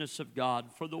of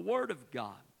God, for the Word of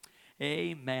God.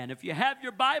 Amen. If you have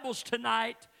your Bibles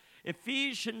tonight,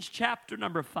 Ephesians chapter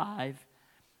number 5.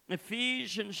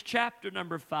 Ephesians chapter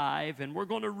number 5, and we're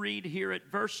going to read here at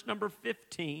verse number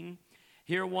 15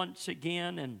 here once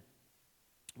again, and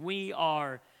we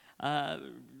are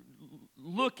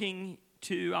looking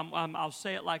to, I'll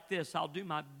say it like this, I'll do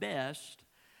my best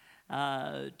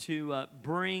to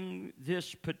bring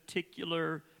this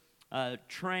particular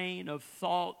train of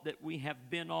thought that we have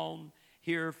been on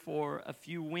here for a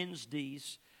few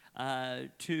Wednesdays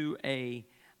to a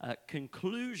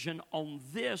conclusion on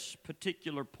this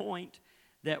particular point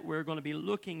that we're going to be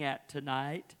looking at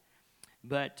tonight.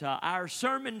 But our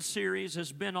sermon series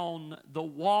has been on the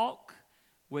walk,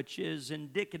 which is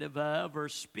indicative of or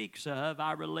speaks of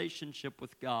our relationship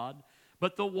with God,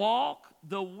 but the walk,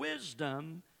 the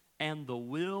wisdom, and the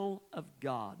will of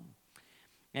God.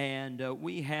 And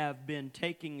we have been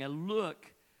taking a look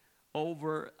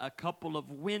over a couple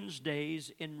of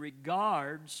Wednesdays in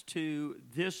regards to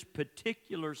this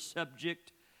particular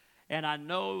subject. And I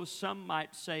know some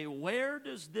might say, where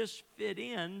does this fit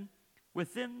in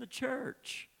within the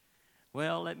church?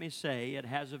 Well, let me say, it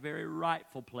has a very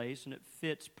rightful place, and it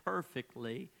fits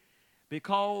perfectly,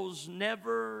 because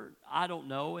never, I don't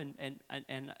know, and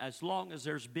as long as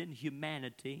there's been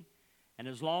humanity, and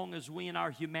as long as we in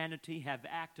our humanity have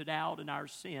acted out in our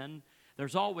sin,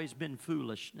 there's always been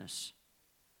foolishness.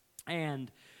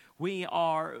 And we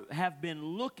have been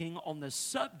looking on the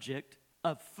subject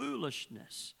of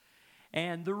foolishness.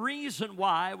 And the reason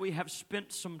why we have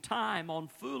spent some time on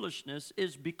foolishness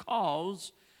is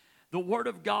because the Word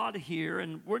of God here,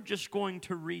 and we're just going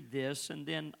to read this, and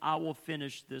then I will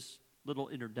finish this little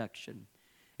introduction.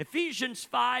 Ephesians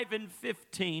 5 and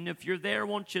 15, if you're there,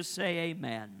 won't you say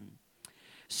amen?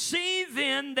 See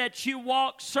then that you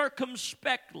walk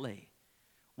circumspectly.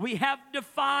 We have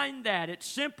defined that. It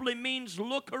simply means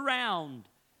look around,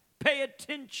 pay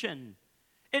attention.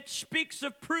 It speaks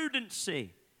of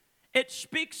prudency. It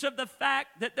speaks of the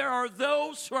fact that there are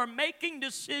those who are making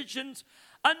decisions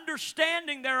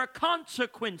understanding there are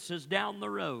consequences down the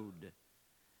road.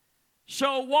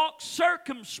 So walk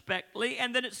circumspectly,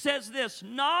 and then it says this,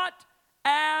 not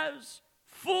as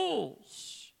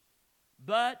fools,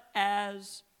 but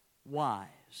as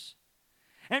wise.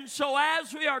 And so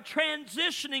as we are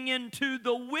transitioning into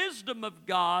the wisdom of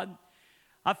God,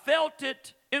 I felt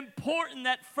it important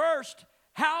that first,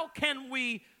 how can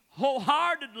we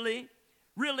wholeheartedly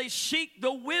really seek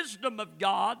the wisdom of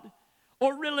God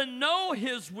or really know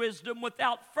His wisdom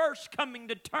without first coming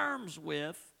to terms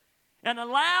with and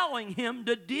allowing Him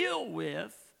to deal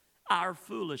with our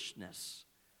foolishness?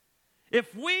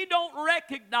 If we don't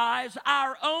recognize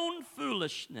our own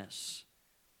foolishness,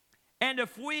 and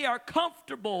if we are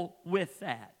comfortable with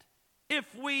that, if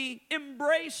we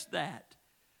embrace that,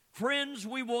 friends,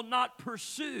 we will not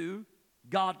pursue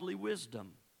godly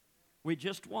wisdom. We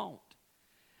just won't.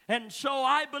 And so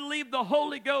I believe the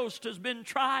Holy Ghost has been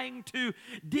trying to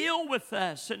deal with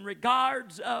us in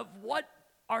regards of what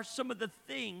are some of the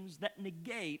things that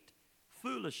negate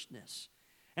foolishness.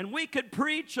 And we could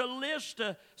preach a list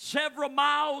several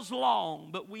miles long,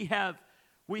 but we have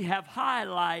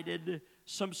highlighted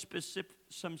some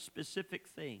specific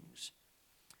things.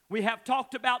 We have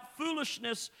talked about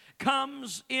foolishness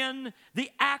comes in the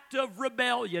act of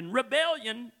rebellion.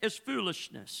 Rebellion is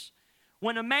foolishness.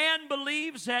 When a man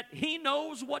believes that he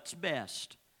knows what's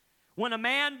best, when a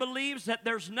man believes that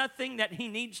there's nothing that he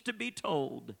needs to be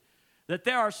told, that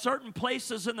there are certain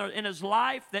places in his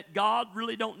life that God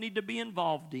really don't need to be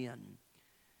involved in,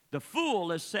 the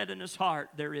fool has said in his heart,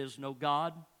 there is no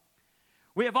God.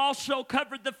 We have also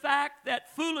covered the fact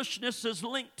that foolishness is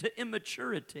linked to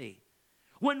immaturity.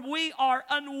 When we are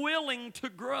unwilling to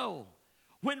grow,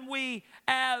 when we,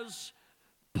 as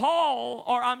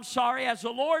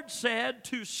the Lord said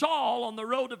to Saul on the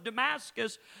road of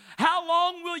Damascus, how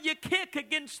long will you kick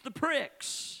against the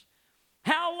pricks?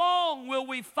 How long will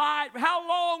we fight? How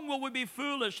long will we be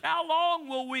foolish? How long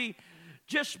will we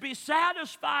just be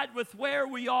satisfied with where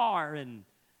we are and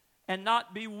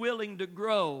not be willing to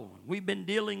grow? We've been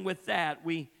dealing with that.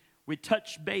 We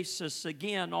touched basis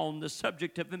again on the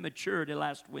subject of immaturity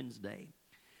last Wednesday.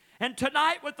 And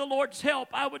tonight, with the Lord's help,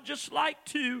 I would just like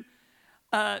to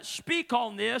speak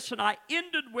on this, and I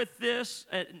ended with this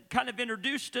and kind of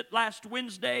introduced it last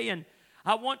Wednesday, and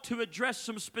I want to address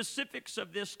some specifics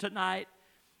of this tonight.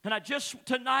 And I just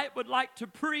tonight would like to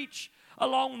preach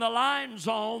along the lines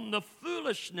on the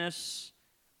foolishness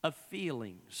of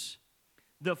feelings.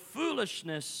 The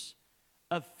foolishness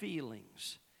of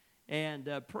feelings. And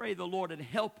pray the Lord and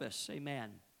help us,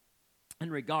 amen, in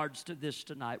regards to this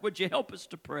tonight. Would you help us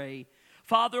to pray?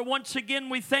 Father, once again,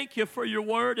 we thank you for your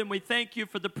word, and we thank you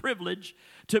for the privilege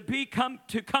to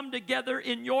come together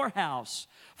in your house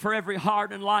for every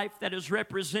heart and life that is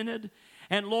represented.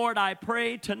 And Lord, I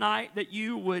pray tonight that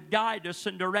you would guide us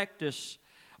and direct us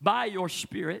by your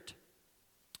Spirit.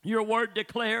 Your word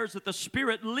declares that the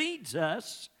Spirit leads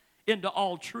us into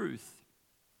all truth.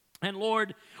 And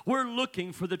Lord, we're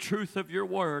looking for the truth of your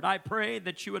word. I pray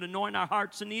that you would anoint our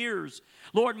hearts and ears.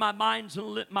 Lord, my mind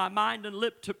and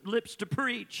lips to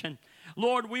preach. And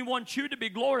Lord, we want you to be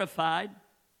glorified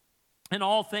in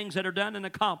all things that are done and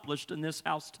accomplished in this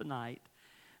house tonight.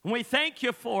 And we thank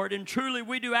you for it. And truly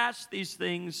we do ask these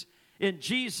things in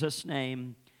Jesus'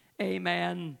 name.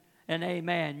 Amen and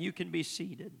amen. You can be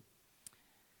seated.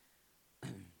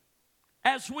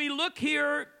 As we look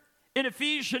here in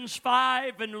Ephesians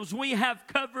 5, and as we have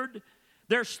covered,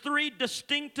 there's three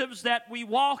distinctives that we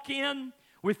walk in.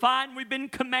 We find we've been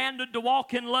commanded to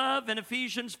walk in love in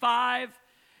Ephesians 5.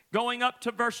 Going up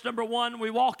to verse number 1, we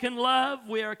walk in love.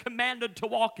 We are commanded to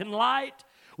walk in light.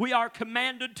 We are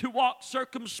commanded to walk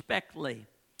circumspectly.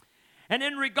 And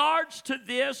in regards to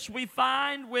this, we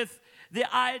find with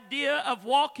the idea of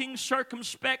walking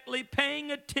circumspectly,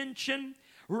 paying attention,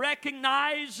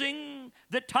 recognizing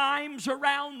the times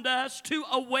around us to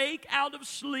awake out of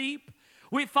sleep.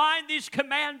 We find these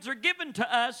commands are given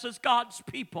to us as God's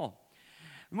people.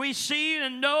 We see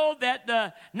and know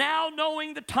that now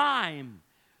knowing the time,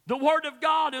 the Word of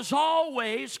God is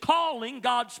always calling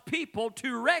God's people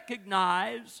to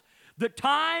recognize the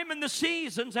time and the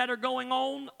seasons that are going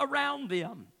on around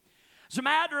them. As a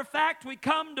matter of fact, we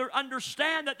come to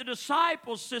understand that the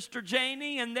disciples, Sister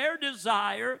Janie, and their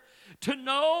desire to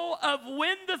know of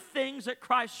when the things that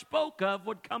Christ spoke of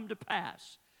would come to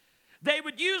pass. They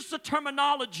would use the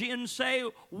terminology and say,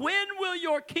 when will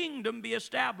your kingdom be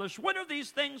established? When are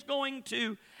these things going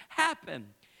to happen?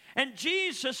 And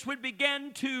Jesus would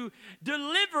begin to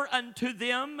deliver unto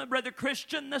them, Brother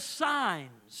Christian, the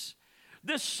signs,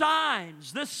 the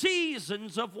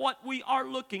seasons of what we are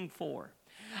looking for.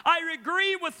 I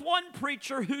agree with one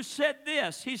preacher who said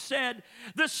this. He said,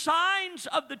 the signs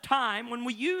of the time, when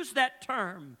we use that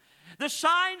term, the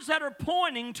signs that are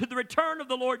pointing to the return of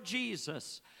the Lord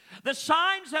Jesus, the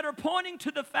signs that are pointing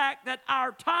to the fact that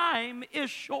our time is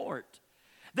short,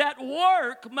 that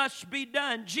work must be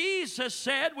done. Jesus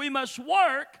said we must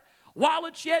work while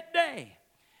it's yet day,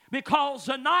 because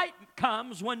the night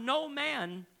comes when no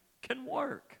man can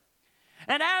work.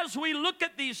 And as we look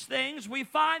at these things, we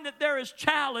find that there is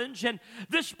challenge. And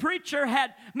this preacher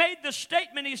had made the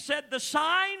statement, he said, the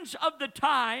signs of the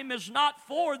time is not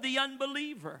for the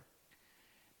unbeliever.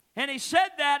 And he said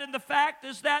that, and the fact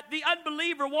is that the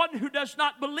unbeliever, one who does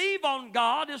not believe on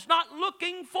God, is not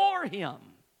looking for Him.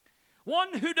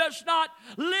 One who does not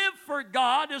live for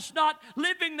God is not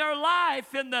living their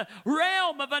life in the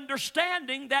realm of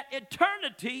understanding that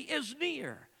eternity is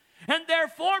near. And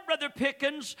therefore, Brother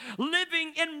Pickens,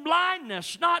 living in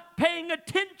blindness, not paying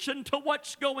attention to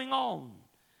what's going on.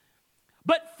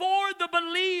 But for the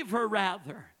believer,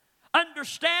 rather,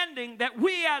 understanding that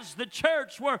we as the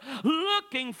church were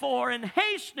looking for and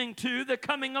hastening to the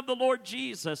coming of the Lord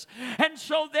Jesus. And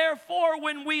so therefore,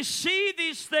 when we see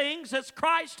these things as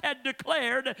Christ had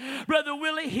declared, Brother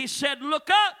Willie, he said,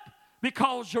 look up,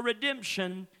 because your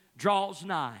redemption draws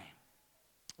nigh.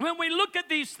 When we look at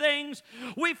these things,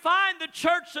 we find the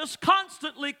church is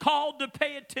constantly called to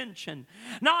pay attention,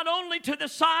 not only to the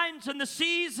signs and the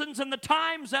seasons and the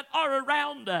times that are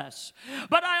around us,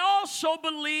 but I also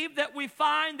believe that we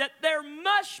find that there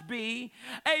must be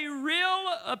a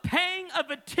real paying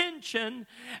of attention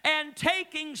and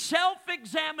taking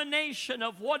self-examination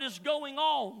of what is going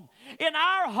on in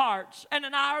our hearts and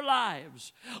in our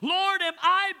lives. Lord, am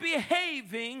I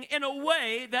behaving in a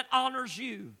way that honors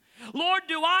you? Lord,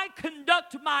 do I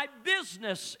conduct my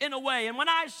business in a way? And when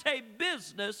I say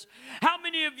business, how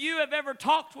many of you have ever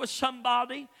talked with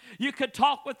somebody? You could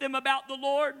talk with them about the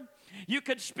Lord. You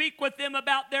could speak with them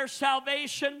about their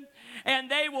salvation.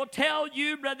 And they will tell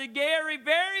you, Brother Gary,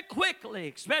 very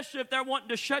quickly, especially if they're wanting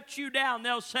to shut you down,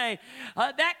 they'll say,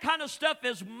 that kind of stuff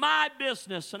is my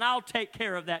business, and I'll take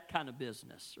care of that kind of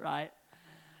business, right?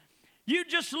 You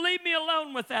just leave me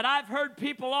alone with that. I've heard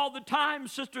people all the time,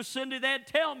 Sister Cindy, they'd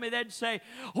tell me, they'd say,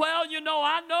 well, you know,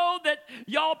 I know that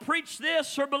y'all preach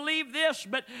this or believe this,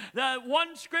 but the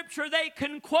one scripture they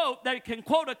can quote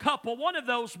a couple, one of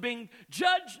those being,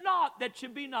 judge not that you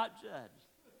be not judged.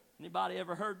 Anybody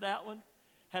ever heard that one?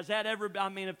 Has that ever,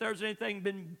 if there's anything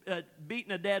been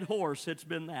beating a dead horse, it's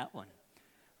been that one,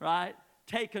 right?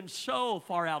 Taken so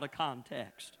far out of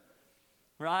context,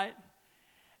 right?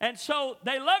 And so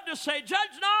they love to say,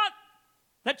 judge not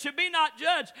That you be not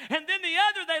judged. And then the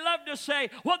other, they love to say,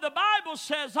 well, the Bible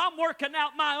says I'm working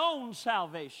out my own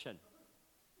salvation.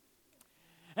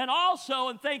 And also,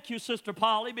 and thank you, Sister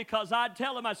Polly, because I'd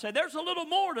tell them, I'd say, there's a little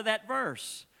more to that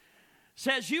verse. It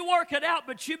says you work it out,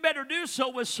 but you better do so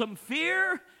with some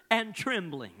fear and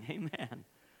trembling. Amen.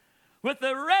 With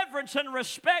the reverence and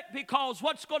respect, because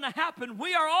what's going to happen,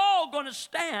 we are all going to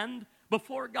stand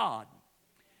before God.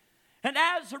 And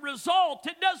as a result,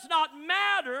 it does not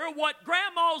matter what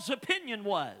Grandma's opinion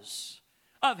was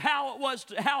of how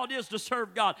it is to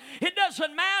serve God. It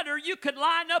doesn't matter. You could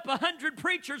line up 100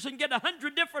 preachers and get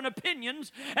 100 different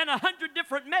opinions and 100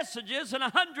 different messages and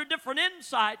 100 different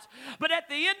insights. But at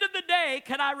the end of the day,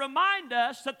 can I remind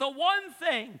us that the one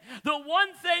thing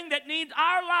that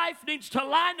our life needs to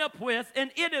line up with,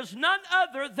 and it is none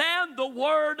other than the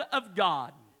Word of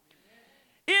God.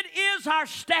 It is our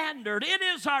standard. It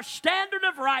is our standard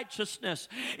of righteousness.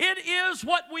 It is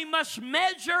what we must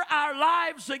measure our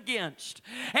lives against.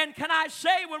 And can I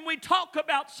say, when we talk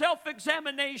about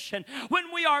self-examination,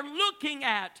 when we are looking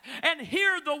at and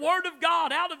hear the Word of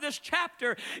God out of this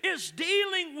chapter is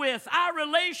dealing with our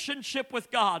relationship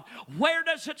with God. Where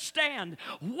does it stand?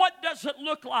 What does it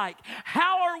look like?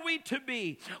 How are we to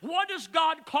be? What is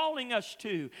God calling us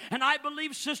to? And I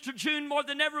believe, Sister June, more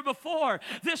than ever before,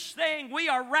 this thing, we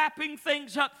are wrapping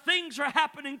things up. Things are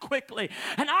happening quickly.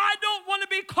 And I don't want to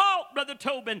be caught, Brother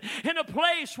Tobin, in a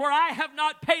place where I have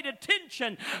not paid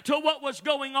attention to what was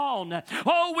going on.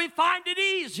 Oh, we find it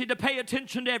easy to pay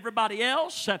attention to everybody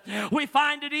else. We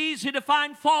find it easy to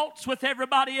find faults with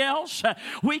everybody else.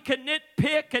 We can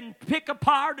nitpick and pick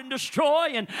apart and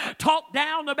destroy and talk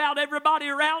down about everybody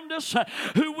around us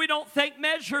who we don't think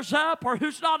measures up or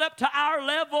who's not up to our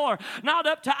level or not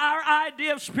up to our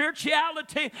idea of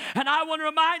spirituality. And I want to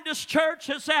remind us, church,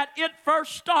 is that it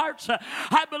first starts.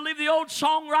 I believe the old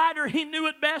songwriter, he knew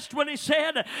it best when he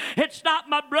said, it's not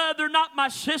my brother, not my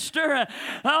sister,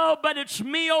 but it's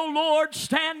me, oh Lord,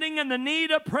 standing in the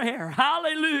need of prayer.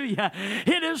 Hallelujah.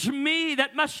 It is me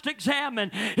that must examine.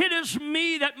 It is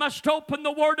me that must open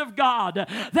the Word of God,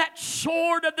 that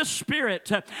sword of the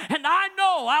Spirit. And I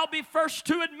know, I'll be first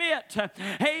to admit,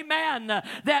 amen,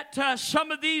 that some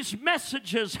of these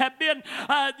messages have been,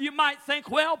 you might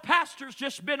think, well, Pastor's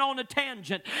just been on a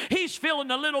tangent. He's feeling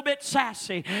a little bit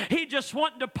sassy. He just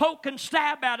wanting to poke and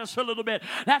stab at us a little bit.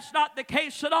 That's not the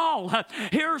case at all.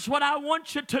 Here's what I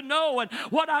want you to know, and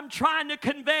what I'm trying to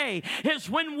convey is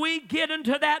when we get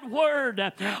into that Word,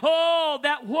 oh,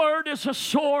 that Word is a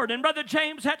sword. And Brother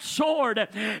James, that sword,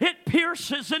 it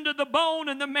pierces into the bone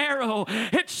and the marrow.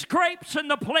 It scrapes in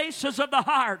the places of the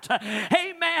heart.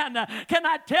 Amen. Can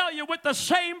I tell you, with the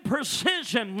same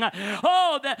precision,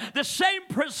 oh, the same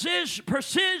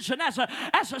precision as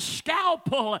a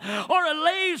scalpel or a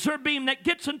laser beam that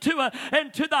gets into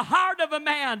the heart of a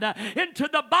man, into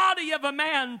the body of a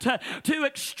man to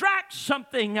extract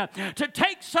something, to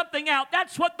take something out.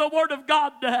 That's what the Word of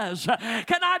God does.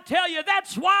 Can I tell you,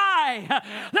 that's why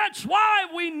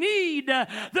we need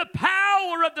the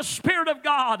power of the Spirit of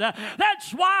God.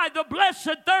 That's why the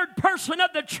blessed third person of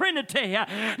the Trinity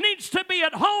needs to be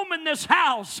at home in this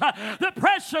house. The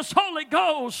precious Holy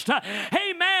Ghost.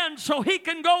 Amen. So He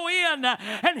can go in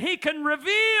and He can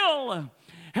reveal.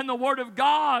 And the Word of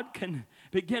God can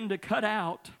begin to cut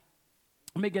out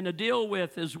and begin to deal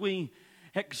with as we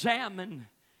examine.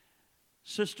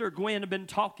 Sister Gwen had been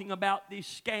talking about these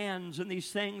scans and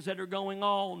these things that are going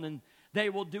on, and they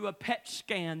will do a PET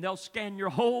scan. They'll scan your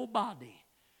whole body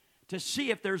to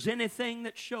see if there's anything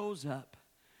that shows up.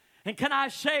 And can I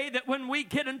say that when we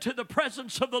get into the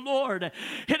presence of the Lord,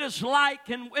 it is like,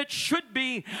 and it should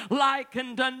be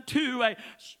likened unto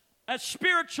a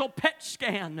spiritual PET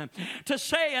scan, to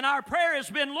say, and our prayer has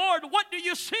been, Lord, what do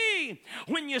you see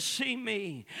when you see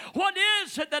me? What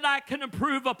is it that I can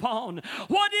improve upon?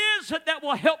 What is it that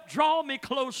will help draw me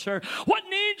closer? What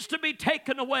needs to be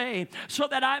taken away so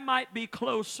that I might be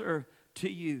closer to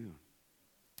you?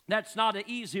 That's not an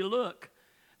easy look.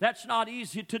 That's not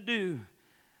easy to do.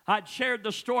 I'd shared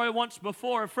the story once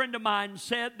before. A friend of mine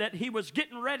said that he was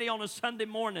getting ready on a Sunday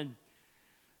morning.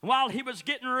 While he was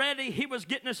getting ready, he was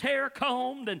getting his hair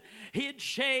combed, and he had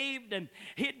shaved, and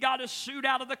he had got his suit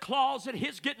out of the closet.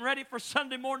 He's getting ready for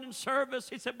Sunday morning service.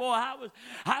 He said, boy,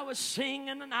 I was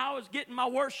singing, and I was getting my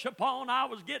worship on. I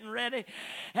was getting ready.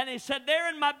 And he said, there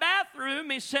in my bathroom,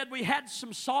 he said, we had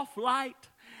some soft light.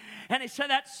 And he said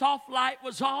that soft light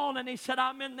was on, and he said,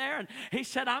 I'm in there. And he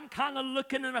said, I'm kind of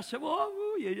looking, and I said, well,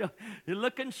 you're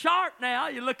looking sharp now.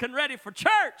 You're looking ready for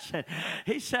church.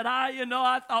 He said,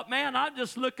 I thought, man, I'm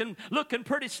just looking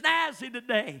pretty snazzy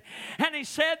today. And he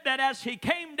said that as he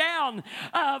came down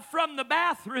from the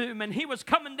bathroom and he was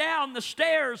coming down the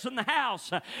stairs in the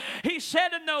house, he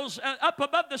said in those, up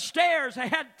above the stairs, they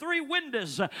had 3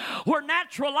 windows where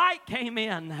natural light came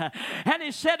in. And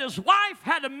he said his wife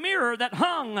had a mirror that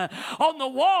hung on the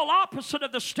wall opposite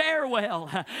of the stairwell.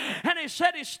 And he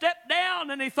said he stepped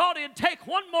down and he thought he'd take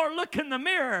one more look in the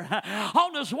mirror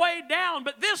on his way down.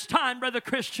 But this time, Brother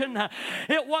Christian,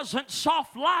 it wasn't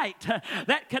soft light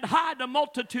that could hide a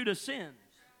multitude of sins.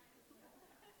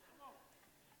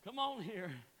 Come on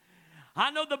here. I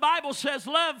know the Bible says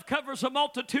love covers a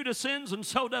multitude of sins, and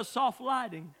so does soft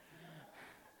lighting.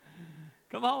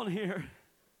 Come on here.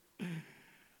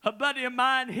 A buddy of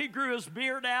mine, he grew his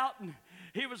beard out, and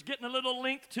he was getting a little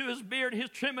length to his beard. He's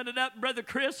trimming it up. Brother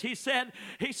Chris, he said,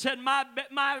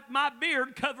 my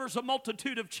beard covers a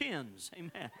multitude of chins.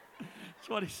 Amen. That's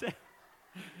what he said.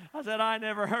 I said, I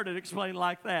never heard it explained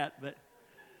like that. But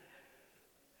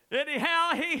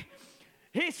anyhow,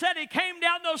 he said he came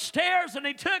down those stairs and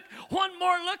he took one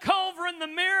more look over in the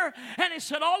mirror, and he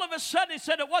said all of a sudden, he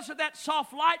said it wasn't that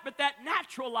soft light but that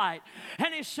natural light.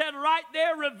 And he said right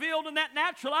there revealed in that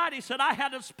natural light, he said I had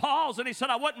to pause, and he said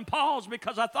I wouldn't pause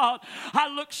because I thought I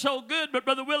looked so good. But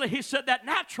Brother Willie, he said that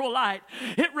natural light,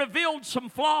 it revealed some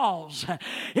flaws.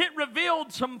 It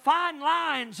revealed some fine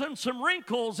lines and some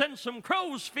wrinkles and some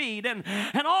crow's feet and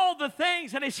all the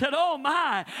things. And he said, oh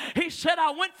my. He said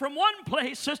I went from one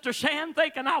place, Sister Shan,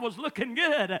 thinking I was looking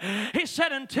good. He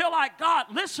said until I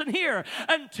got, listen here,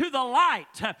 unto the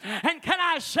light. And can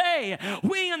I say,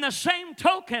 we in the same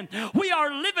token, we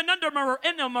are living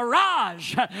in a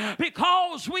mirage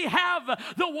because we have,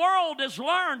 the world has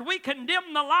learned we can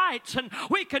dim the lights and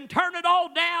we can turn it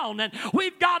all down, and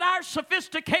we've got our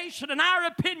sophistication and our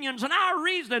opinions and our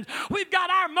reasons. We've got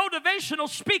our motivational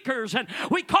speakers, and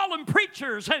we call them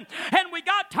preachers, and we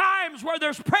got times where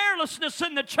there's prayerlessness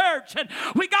in the church, and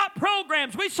we got programs.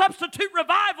 We substitute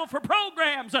revival for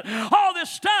programs and all this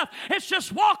stuff. It's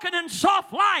just walking in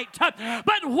soft light.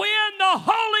 But when the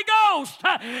Holy Ghost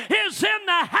is in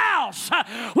the house,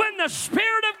 when the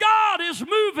Spirit of God is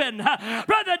moving,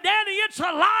 Brother Danny, it's a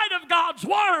light of God's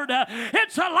Word.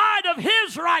 It's a light of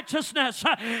His righteousness.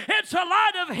 It's a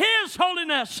light of His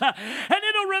holiness. And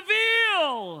it'll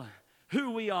reveal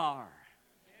who we are.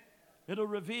 It'll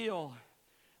reveal.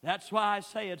 That's why I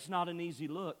say it's not an easy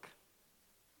look.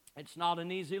 It's not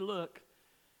an easy look.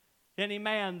 Any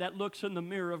man that looks in the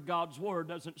mirror of God's Word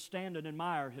doesn't stand and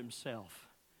admire himself.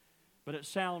 But it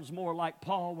sounds more like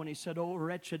Paul when he said, oh,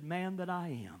 wretched man that I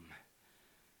am,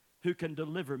 who can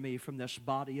deliver me from this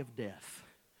body of death?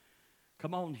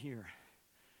 Come on here.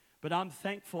 But I'm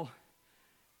thankful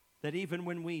that even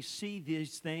when we see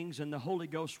these things and the Holy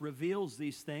Ghost reveals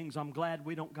these things, I'm glad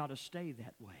we don't got to stay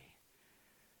that way.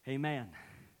 Amen.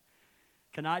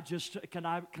 Can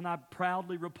I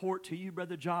proudly report to you,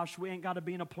 Brother Josh, we ain't got to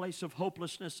be in a place of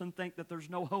hopelessness and think that there's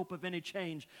no hope of any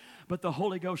change. But the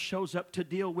Holy Ghost shows up to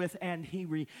deal with, and He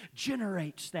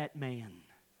regenerates that man.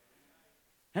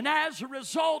 And as a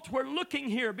result, we're looking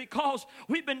here because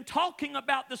we've been talking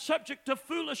about the subject of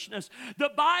foolishness.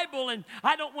 The Bible, and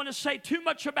I don't want to say too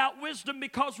much about wisdom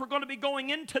because we're going to be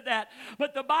going into that,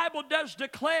 but the Bible does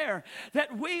declare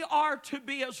that we are to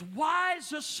be as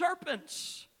wise as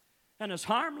serpents and as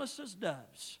harmless as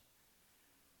doves.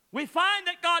 We find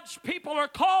that God's people are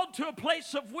called to a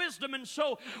place of wisdom, and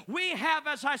so we have,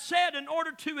 as I said, in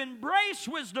order to embrace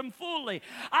wisdom fully,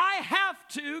 I have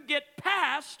to get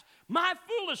past my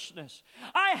foolishness.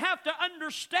 I have to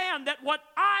understand that what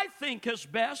I think is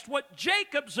best, what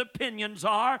Jacob's opinions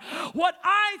are, what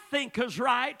I think is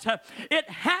right, it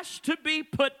has to be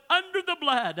put under the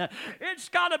blood. It's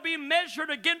got to be measured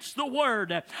against the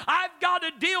Word. I've got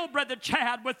to deal, Brother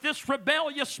Chad, with this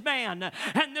rebellious man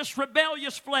and this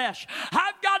rebellious flesh.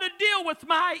 I've got to deal with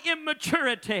my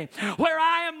immaturity, where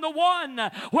I am the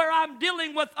one, where I'm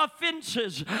dealing with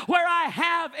offenses, where I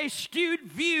have a skewed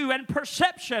view and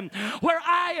perception, where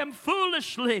I am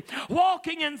foolishly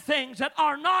walking in things that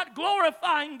are not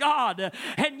glorifying God,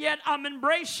 and yet I'm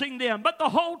embracing them. But the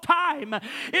whole time,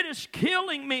 it is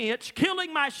killing me. It's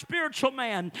killing my spiritual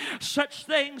man. Such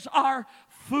things are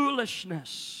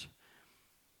foolishness.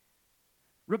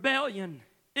 Rebellion,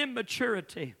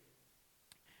 immaturity,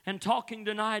 and talking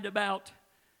tonight about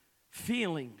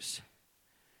feelings.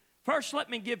 First, let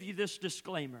me give you this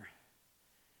disclaimer.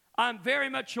 I'm very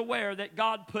much aware that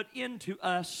God put into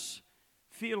us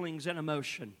feelings and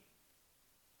emotion.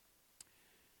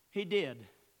 He did.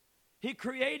 He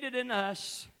created in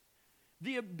us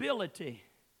the ability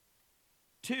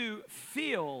to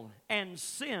feel and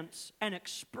sense and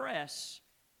express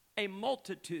a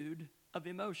multitude of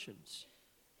emotions.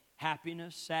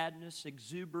 Happiness, sadness,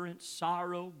 exuberance,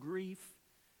 sorrow, grief.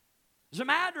 As a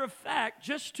matter of fact,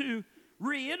 just to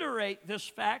reiterate this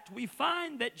fact, we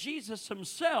find that Jesus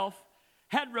himself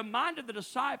had reminded the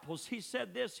disciples, he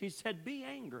said this, he said, be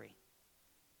angry.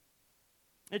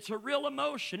 It's a real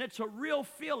emotion, it's a real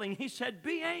feeling. He said,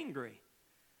 be angry.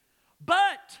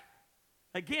 But,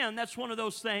 again, that's one of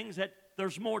those things that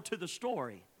there's more to the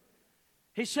story.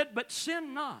 He said, but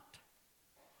sin not.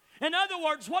 In other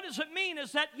words, what does it mean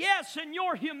is that, yes, in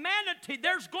your humanity,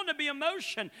 there's going to be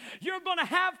emotion. You're going to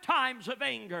have times of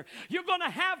anger. You're going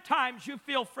to have times you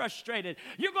feel frustrated.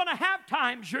 You're going to have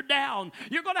times you're down.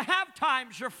 You're going to have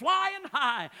times you're flying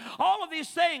high. All of these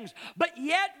things. But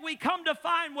yet we come to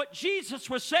find what Jesus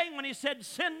was saying when he said,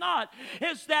 sin not,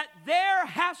 is that there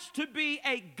has to be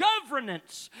a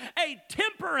governance, a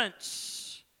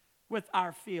temperance with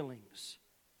our feelings.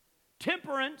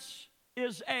 Temperance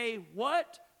is a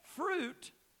what?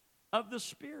 Fruit of the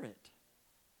Spirit.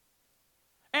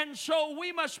 And so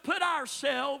we must put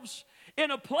ourselves in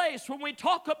a place when we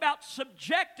talk about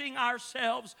subjecting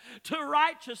ourselves to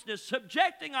righteousness,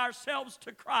 subjecting ourselves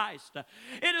to Christ.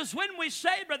 It is when we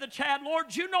say, Brother Chad,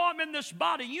 Lord, you know I'm in this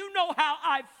body. You know how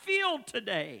I feel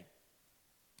today.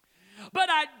 But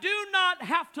I do not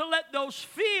have to let those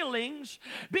feelings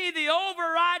be the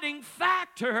overriding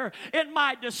factor in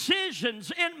my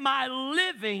decisions, in my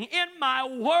living, in my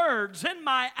words, in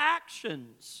my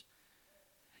actions.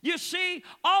 You see,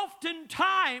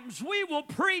 oftentimes we will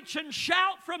preach and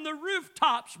shout from the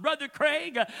rooftops, Brother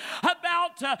Craig,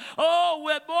 about,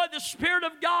 the Spirit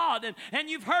of God. And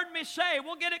you've heard me say,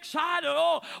 we'll get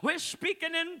excited, we're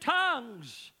speaking in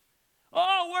tongues.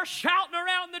 Oh, we're shouting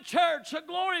around the church, the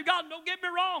glory of God. Don't get me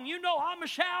wrong, you know I'm a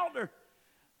shouter.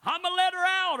 I'm a letter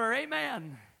outer,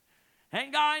 amen.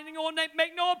 Ain't going to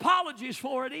make no apologies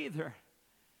for it either.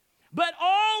 But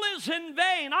all is in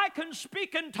vain. I can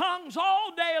speak in tongues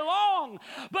all day long,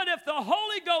 but if the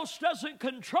Holy Ghost doesn't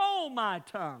control my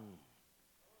tongue,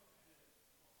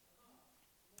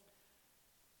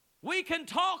 we can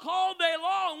talk all day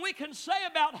long. We can say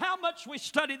about how much we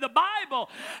study the Bible,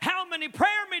 how many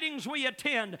prayer meetings we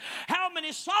attend, how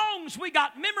many songs we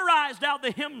got memorized out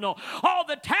of the hymnal, all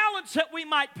the talents that we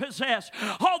might possess,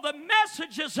 all the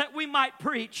messages that we might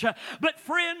preach. But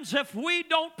friends, if we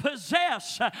don't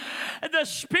possess the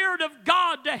Spirit of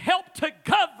God to help to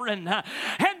govern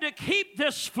and to keep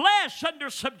this flesh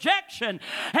under subjection,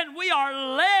 and we are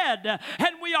led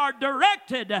and we are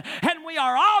directed and we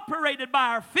are operated by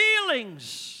our feelings,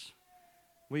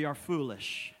 we are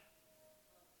foolish.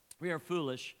 We are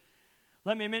foolish.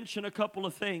 Let me mention a couple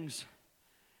of things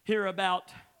here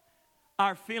about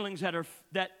our feelings that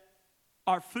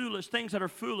are foolish, things that are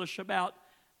foolish about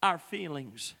our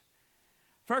feelings.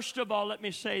 First of all, let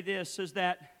me say this, is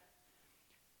that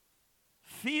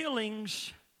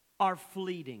feelings are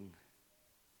fleeting.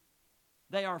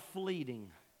 They are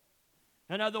fleeting.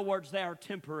 In other words, they are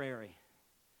temporary.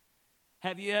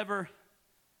 Have you ever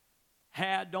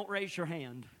had, don't raise your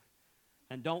hand,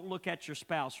 and don't look at your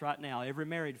spouse right now. Every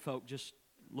married folk, just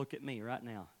look at me right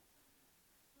now.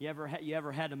 You ever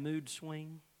had a mood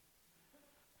swing?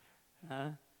 Huh?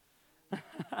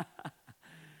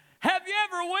 Have you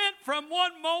ever went from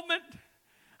one moment,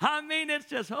 I mean, it's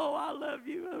just, oh, I love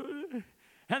you,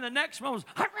 and the next moment,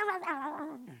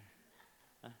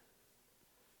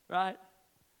 right?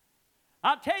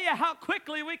 I'll tell you how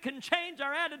quickly we can change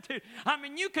our attitude. I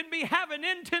mean, you can be having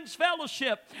intense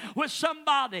fellowship with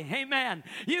somebody. Amen.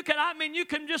 You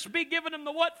can just be giving them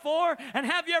the what for. And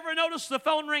have you ever noticed the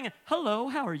phone ringing? Hello,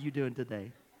 how are you doing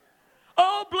today?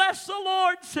 Oh, bless the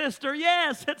Lord, sister.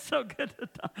 Yes, it's so good to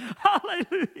talk.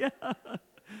 Hallelujah.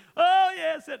 Oh,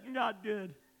 yes, isn't God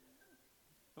good?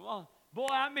 Come on. Boy,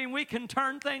 I mean, we can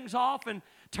turn things off and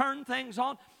turn things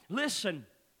on. Listen.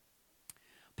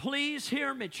 Please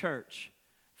hear me, church.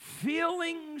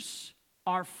 Feelings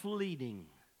are fleeting.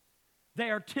 They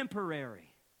are temporary.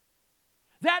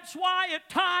 That's why at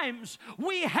times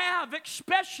we have,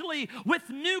 especially with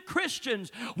new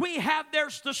Christians,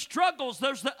 there's the struggles,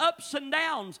 there's the ups and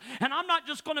downs. And I'm not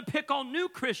just going to pick on new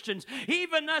Christians.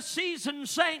 Even us seasoned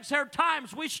saints, there are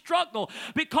times we struggle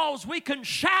because we can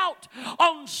shout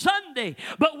on Sunday,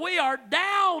 but we are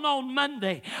down on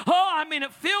Monday. Oh, I mean,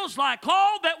 it feels like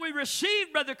all that we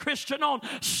received, Brother Christian, on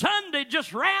Sunday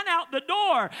just ran out the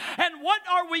door. And what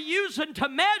are we using to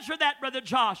measure that, Brother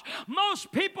Josh?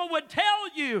 Most people would tell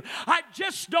you, I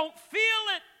just don't feel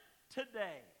it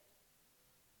today.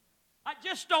 I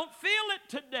just don't feel it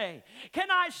today.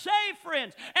 Can I say,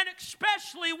 friends, and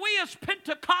especially we as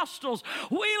Pentecostals,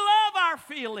 we love our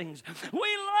feelings. We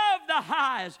love the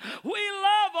highs. We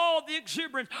love all the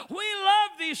exuberance. We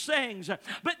love these things.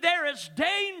 But there is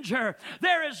danger.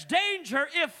 There is danger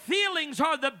if feelings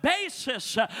are the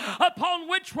basis upon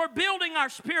which we're building our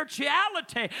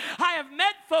spirituality. I have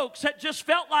met folks that just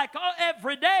felt like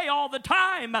every day, all the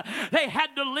time, they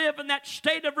had to live in that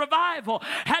state of revival,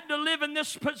 had to live in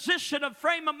this position of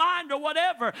frame of mind or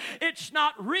whatever. It's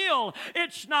not real.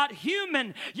 It's not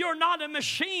human. You're not a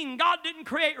machine. God didn't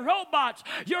create robots.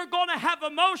 You're going to have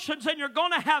emotions and you're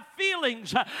going to have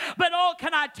feelings. But oh,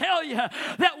 can I tell you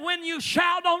that when you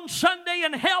shout on Sunday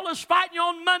and hell is fighting you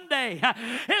on Monday,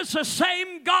 it's the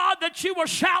same God that you were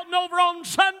shouting over on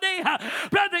Sunday.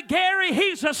 Brother Gary,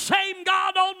 He's the same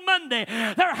God on Monday.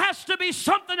 There has to be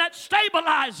something that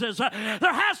stabilizes.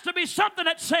 There has to be something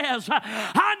that says,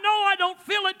 I know I don't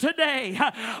feel it today,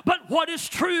 but what is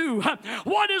true,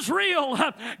 what is real,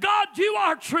 God, you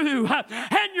are true,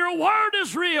 and your word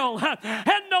is real,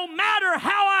 and no matter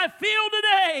how I feel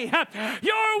today,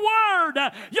 your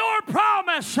word, your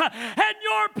promise, and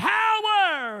your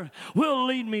power will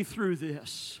lead me through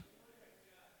this.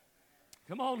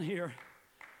 Come on here.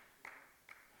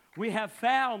 We have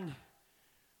found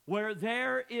where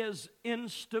there is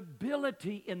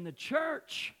instability in the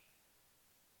church,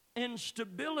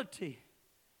 instability,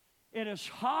 it is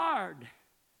hard.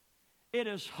 It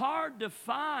is hard to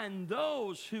find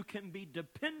those who can be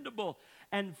dependable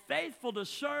and faithful to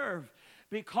serve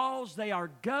because they are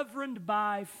governed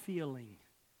by feeling.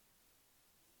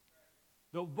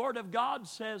 The Word of God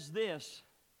says this.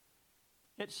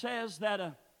 It says that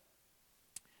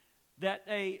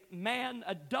a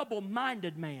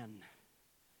double-minded man,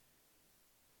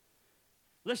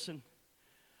 listen,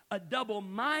 a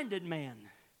double-minded man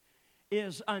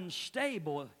is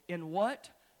unstable in what?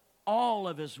 All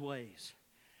of his ways.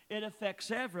 It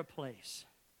affects every place.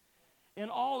 In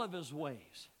all of his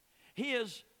ways. He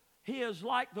is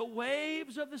like the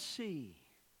waves of the sea,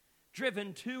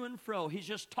 driven to and fro. He's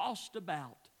just tossed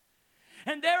about.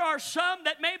 And there are some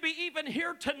that may be even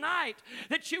here tonight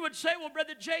that you would say, well,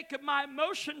 Brother Jacob, my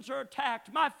emotions are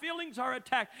attacked. My feelings are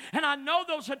attacked. And I know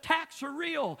those attacks are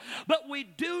real. But we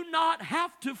do not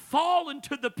have to fall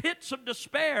into the pits of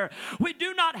despair. We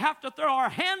do not have to throw our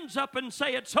hands up and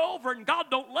say it's over and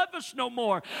God don't love us no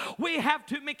more. We have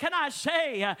to, can I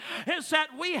say, is that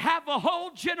we have a whole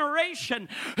generation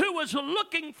who is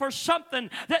looking for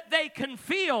something that they can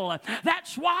feel.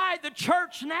 That's why the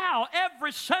church now,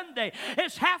 every Sunday,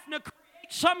 is having to create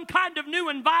some kind of new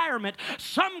environment,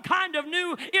 some kind of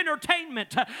new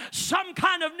entertainment, some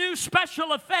kind of new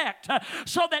special effect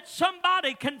so that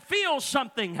somebody can feel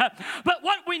something. But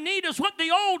what we need is what the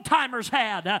old timers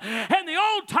had. And the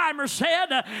old timers said,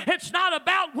 it's not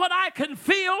about what I can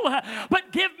feel,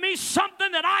 but give me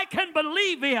something that I can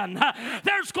believe in.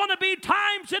 There's going to be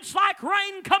times it's like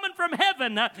rain coming from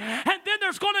heaven. And then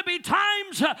there's going to be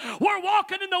times we're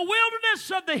walking in the wilderness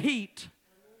of the heat.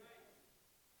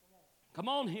 Come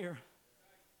on here.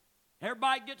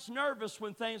 Everybody gets nervous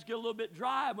when things get a little bit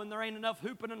dry, when there ain't enough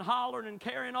hooping and hollering and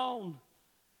carrying on.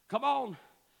 Come on.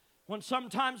 When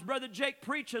sometimes Brother Jake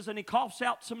preaches and he coughs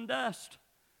out some dust.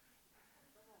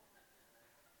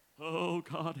 Oh,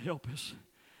 God, help us.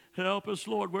 Help us,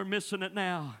 Lord. We're missing it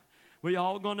now. We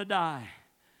all going to die.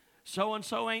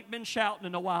 So-and-so ain't been shouting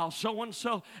in a while.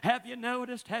 So-and-so, have you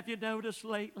noticed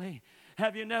lately?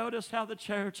 Have you noticed how the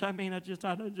church, it's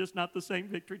just not the same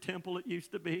Victory Temple it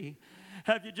used to be.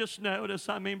 Have you just noticed,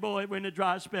 boy, we're in a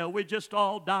dry spell. We're just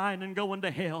all dying and going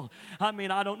to hell. I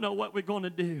don't know what we're going to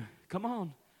do. Come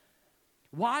on.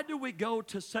 Why do we go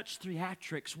to such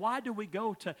theatrics? Why do we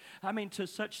go to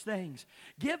such things?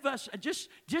 Give us,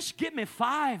 just give me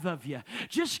 5 of you.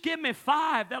 Just give me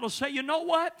 5 that'll say, you know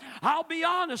what? I'll be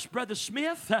honest, Brother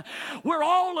Smith. We're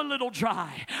all a little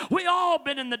dry. We all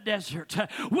been in the desert.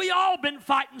 We all been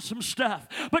fighting some stuff.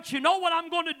 But you know what I'm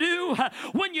going to do?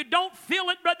 When you don't feel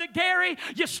it, Brother Gary,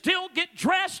 you still get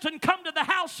dressed and come to the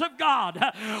house of God.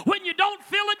 When you don't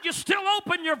feel it, you still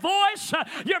open your voice,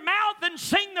 your mouth, and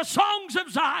sing the songs of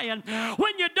Zion.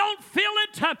 When you don't feel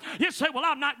it, you say, well,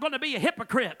 I'm not going to be a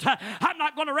hypocrite. I'm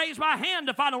not going to raise my hand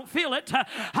if I don't feel it.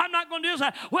 I'm not going to do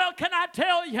that. Well, can I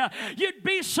tell you, you'd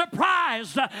be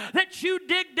surprised that you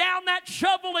dig down that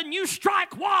shovel and you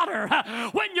strike water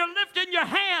when you're lifting your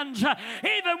hands,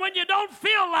 even when you don't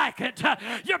feel like it.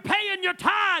 You're paying your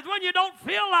tithe when you don't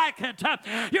feel like it.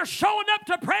 You're showing up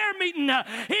to prayer meeting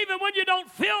even when you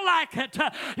don't feel like it.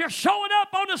 You're showing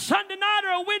up on a Sunday night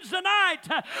or a Wednesday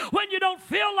night when you don't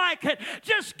feel like it.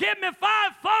 Just give me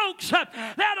 5 folks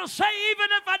that'll say, even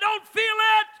if I don't feel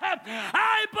it,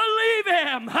 I believe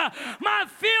Him. My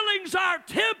feelings are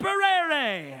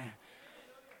temporary.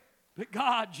 But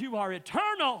God, you are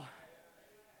eternal.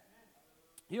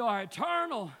 You are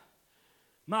eternal.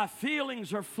 My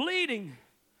feelings are fleeting.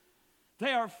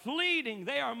 They are fleeting.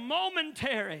 They are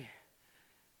momentary.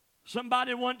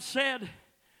 Somebody once said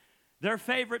their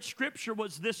favorite scripture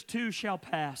was, "This too shall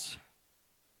pass."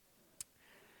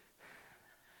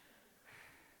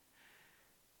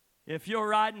 If you're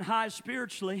riding high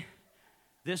spiritually,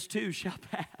 this too shall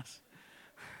pass.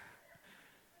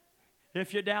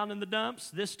 If you're down in the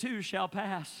dumps, this too shall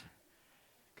pass.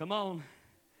 Come on.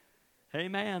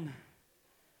 Amen.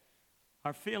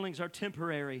 Our feelings are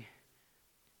temporary.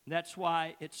 That's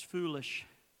why it's foolish.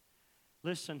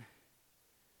 Listen,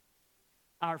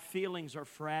 our feelings are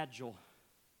fragile.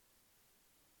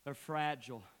 They're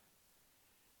fragile.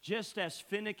 Just as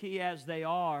finicky as they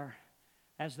are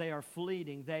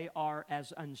fleeting, they are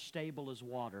as unstable as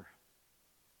water.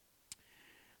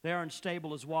 They are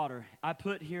unstable as water. I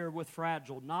put here with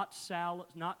fragile, not solid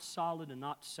and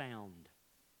not sound.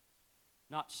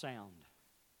 Not sound.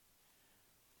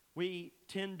 We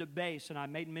tend to base, and I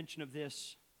made mention of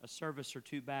this a service or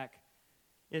two back,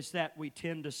 is that we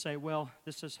tend to say, well,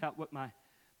 this is what my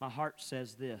heart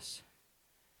says this.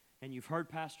 And you've heard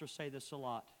pastors say this a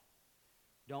lot.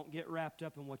 Don't get wrapped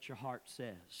up in what your heart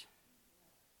says.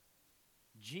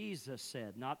 Jesus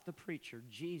said, not the preacher,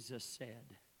 Jesus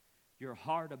said, your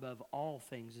heart above all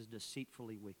things is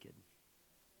deceitfully wicked.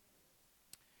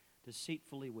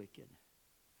 Deceitfully wicked.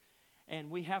 And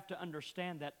we have to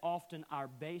understand that often our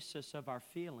basis of our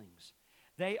feelings,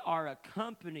 they are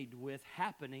accompanied with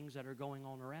happenings that are going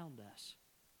on around us.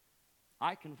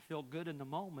 I can feel good in the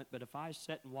moment, but if I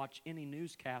sit and watch any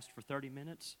newscast for 30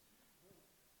 minutes,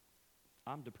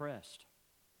 I'm depressed.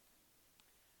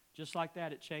 Just like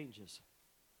that, it changes.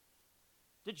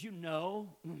 Did you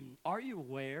know, are you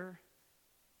aware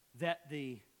that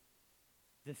the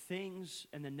things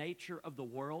and the nature of the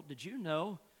world, did you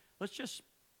know, let's just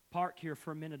park here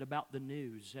for a minute about the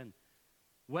news, and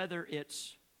whether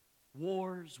it's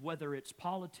wars, whether it's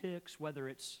politics, whether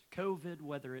it's COVID,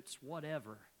 whether it's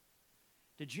whatever.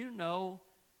 Did you know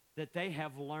that they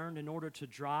have learned in order to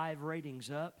drive ratings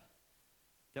up,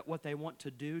 that what they want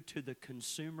to do to the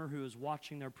consumer who is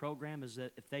watching their program is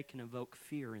that if they can evoke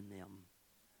fear in them,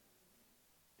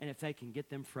 and if they can get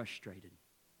them frustrated.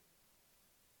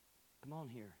 Come on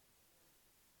here.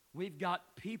 We've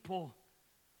got people,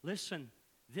 listen,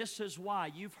 this is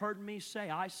why you've heard me say,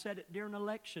 I said it during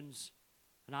elections,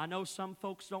 and I know some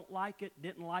folks don't like it,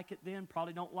 didn't like it then,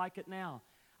 probably don't like it now.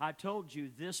 I told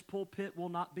you this pulpit will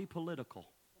not be political.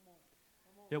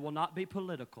 It will not be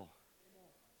political.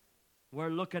 We're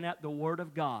looking at the Word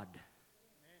of God.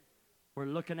 We're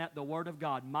looking at the Word of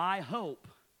God. My hope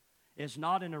is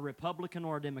not in a Republican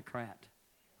or a Democrat.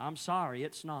 I'm sorry,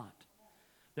 it's not.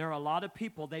 There are a lot of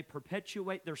people, they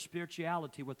perpetuate their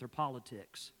spirituality with their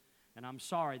politics. And I'm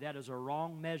sorry, that is a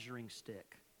wrong measuring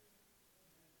stick.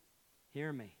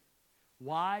 Hear me.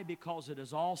 Why? Because it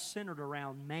is all centered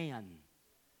around man.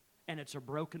 And it's a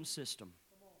broken system.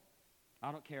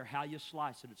 I don't care how you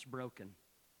slice it, it's broken.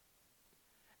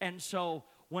 And so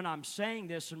when I'm saying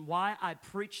this, and why I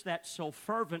preach that so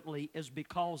fervently, is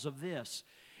because of this.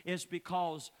 Is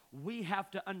because we have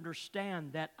to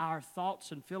understand that our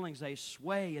thoughts and feelings, they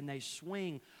sway and they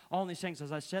swing. All these things,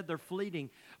 as I said, they're fleeting.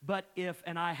 But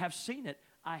and I have seen it,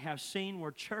 I have seen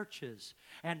where churches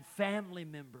and family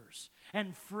members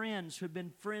and friends who've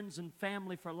been friends and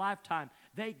family for a lifetime,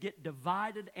 they get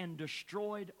divided and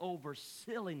destroyed over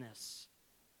silliness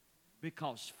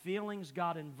because feelings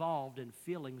got involved and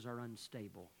feelings are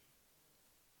unstable.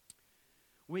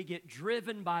 We get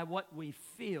driven by what we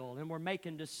feel, and we're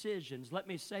making decisions. Let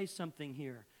me say something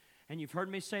here, and you've heard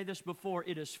me say this before.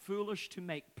 It is foolish to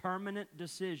make permanent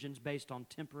decisions based on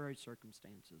temporary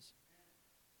circumstances.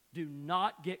 Do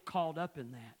not get caught up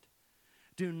in that.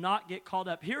 Do not get caught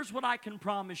up. Here's what I can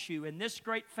promise you. In this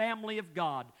great family of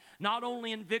God, not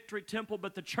only in Victory Temple,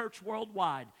 but the church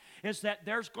worldwide, is that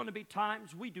there's going to be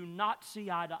times we do not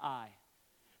see eye to eye.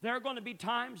 There are going to be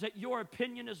times that your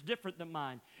opinion is different than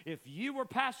mine. If you were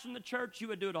pastoring the church, you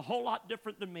would do it a whole lot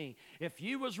different than me. If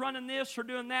you was running this or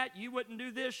doing that, you wouldn't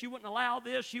do this, you wouldn't allow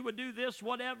this, you would do this,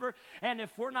 whatever. And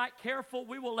if we're not careful,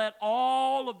 we will let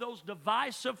all of those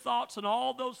divisive thoughts and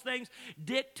all those things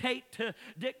dictate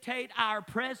our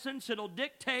presence. It'll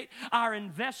dictate our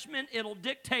investment. It'll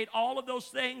dictate all of those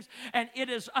things. And it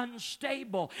is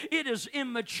unstable. It is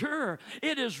immature.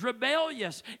 It is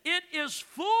rebellious. It is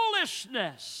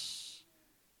foolishness.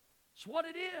 It's what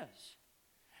it is.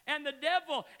 And the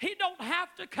devil, he don't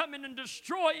have to come in and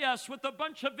destroy us with a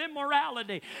bunch of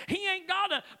immorality. He ain't got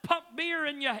to pump beer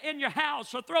in your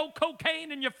house or throw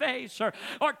cocaine in your face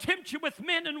or tempt you with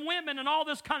men and women and all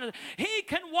this kind of. He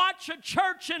can watch a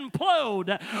church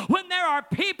implode when there are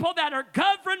people that are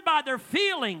governed by their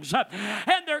feelings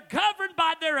and they're governed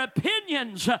by their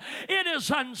opinions. It is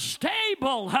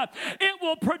unstable. It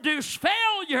will produce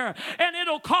failure and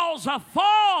it'll cause a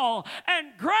fall, and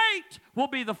great will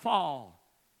be the fall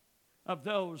of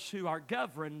those who are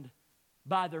governed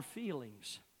by their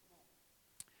feelings.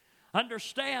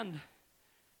 Understand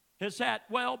is that,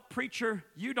 well, preacher,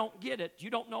 you don't get it. You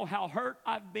don't know how hurt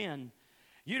I've been.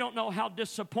 You don't know how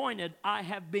disappointed I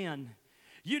have been.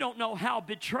 You don't know how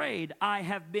betrayed I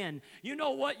have been. You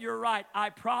know what? You're right.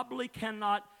 I probably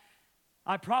cannot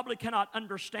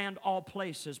understand all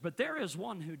places, but there is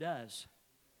one who does.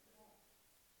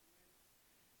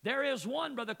 There is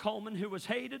one, Brother Coleman, who was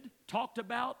hated, talked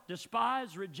about,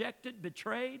 despised, rejected,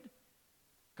 betrayed.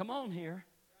 Come on here.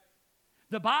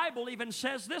 The Bible even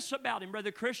says this about him,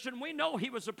 Brother Christian. We know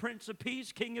he was a Prince of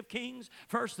Peace, King of Kings,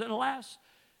 first and last.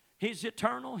 He's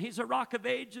eternal. He's a Rock of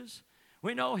Ages.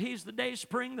 We know he's the day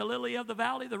spring, the lily of the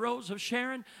valley, the rose of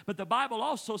Sharon. But the Bible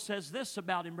also says this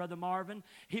about him, Brother Marvin.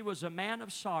 He was a man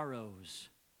of sorrows,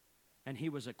 and he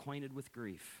was acquainted with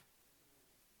grief.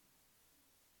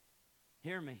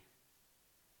 Hear me.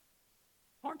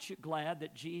 Aren't you glad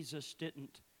that Jesus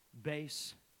didn't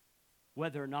base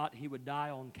whether or not he would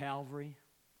die on Calvary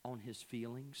on his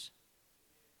feelings?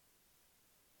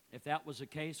 If that was the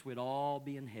case, we'd all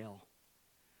be in hell.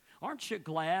 Aren't you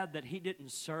glad that he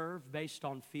didn't serve based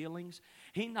on feelings?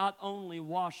 He not only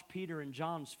washed Peter and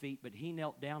John's feet, but he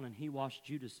knelt down and he washed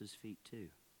Judas's feet too.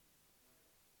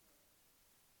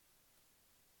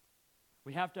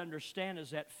 We have to understand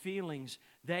is that feelings,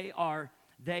 they are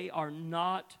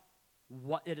not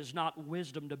what it is not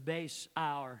wisdom to base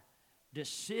our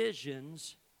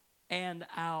decisions and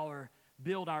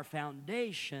build our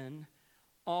foundation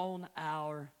on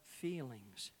our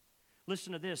feelings.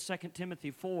 Listen to this, 2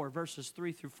 Timothy 4, verses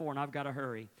 3 through 4, and I've got to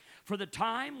hurry. For the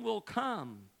time will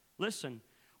come, listen,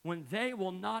 when they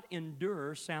will not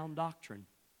endure sound doctrine.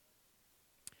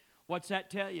 What's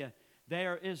that tell you?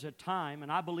 There is a time,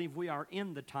 and I believe we are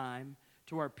in the time,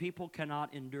 to where people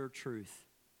cannot endure truth.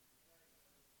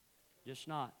 Just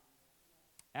not.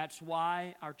 That's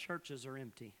why our churches are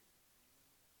empty.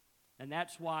 And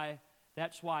that's why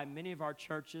many of our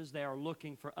churches, they are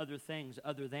looking for other things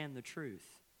other than the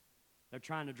truth. They're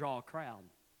trying to draw a crowd.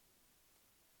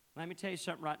 Let me tell you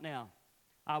something right now.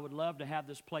 I would love to have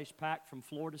this place packed from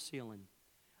floor to ceiling.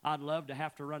 I'd love to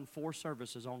have to run 4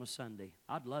 services on a Sunday.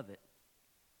 I'd love it.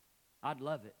 I'd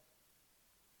love it.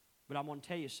 But I'm going to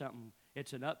tell you something.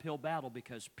 It's an uphill battle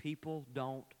because people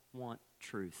don't want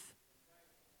truth.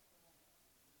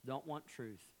 Don't want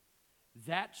truth.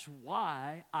 That's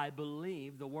why I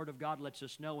believe the Word of God lets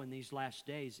us know in these last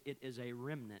days it is a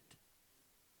remnant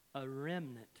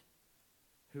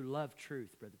who love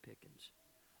truth, Brother Pickens.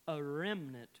 A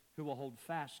remnant who will hold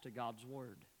fast to God's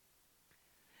Word.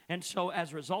 And so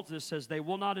as a result of this, it says they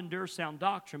will not endure sound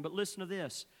doctrine, but listen to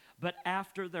this, but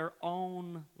after their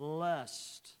own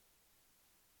lust.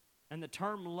 And the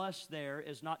term lust there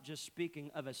is not just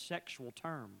speaking of a sexual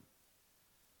term.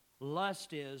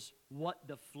 Lust is what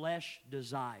the flesh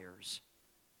desires.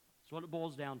 That's what it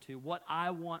boils down to. What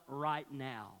I want right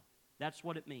now. That's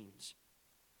what it means.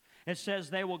 It says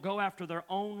they will go after their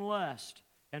own lust.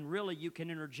 And really you can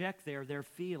interject there their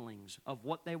feelings of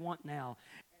what they want now.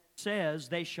 It says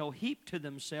they shall heap to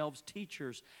themselves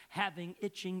teachers having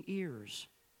itching ears.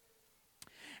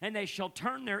 And they shall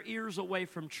turn their ears away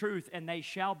from truth, and they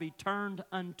shall be turned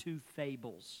unto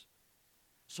fables.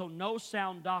 So no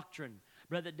sound doctrine.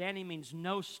 Brother Danny, means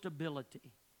no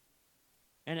stability.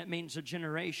 And it means a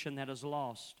generation that is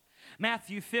lost.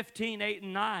 Matthew 15, 8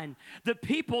 and 9. The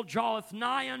people draweth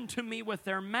nigh unto me with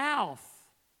their mouth,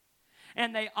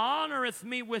 and they honoreth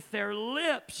me with their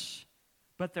lips,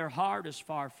 but their heart is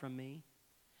far from me.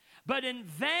 But in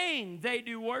vain they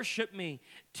do worship me,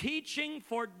 teaching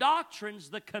for doctrines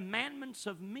the commandments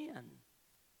of men.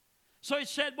 So he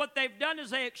said what they've done is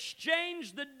they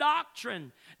exchanged the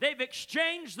doctrine. They've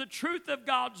exchanged the truth of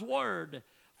God's Word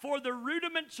for the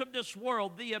rudiments of this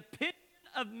world, the opinion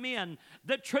of men,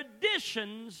 the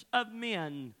traditions of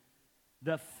men,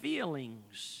 the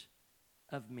feelings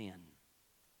of men.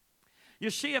 You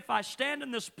see, if I stand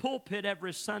in this pulpit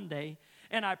every Sunday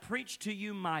and I preach to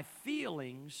you my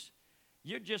feelings,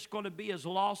 you're just going to be as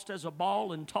lost as a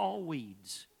ball in tall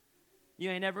weeds. You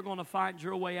ain't ever going to find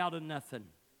your way out of nothing.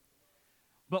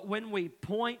 But when we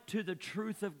point to the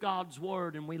truth of God's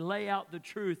Word and we lay out the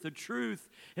truth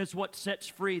is what sets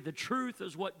free. The truth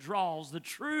is what draws. The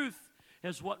truth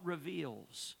is what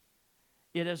reveals.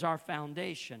 It is our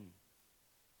foundation.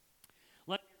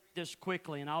 Let me read this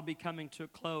quickly, and I'll be coming to a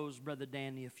close, Brother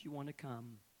Danny, if you want to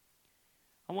come.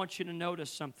 I want you to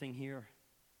notice something here.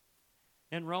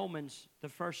 In Romans, the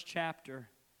first chapter,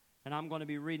 and I'm going to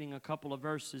be reading a couple of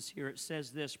verses here. It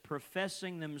says this,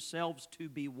 professing themselves to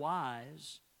be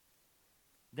wise,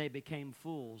 they became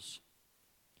fools.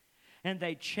 And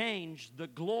they changed the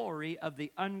glory of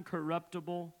the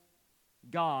uncorruptible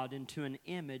God into an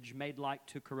image made like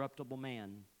to corruptible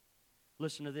man.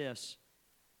 Listen to this.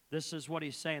 This is what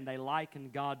he's saying. They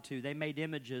likened God to. They made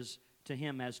images to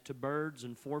him as to birds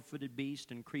and four-footed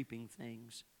beasts and creeping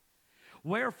things.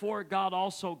 Wherefore God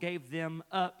also gave them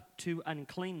up to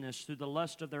uncleanness through the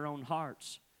lust of their own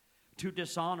hearts, to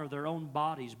dishonor their own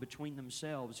bodies between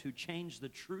themselves, who changed the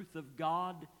truth of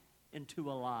God into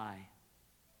a lie,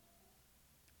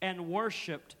 and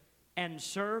worshiped and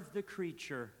served the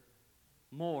creature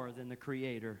more than the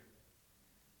Creator,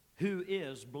 who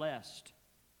is blessed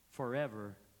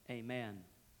forever. Amen.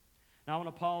 Now I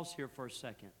want to pause here for a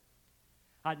second.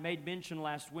 I'd made mention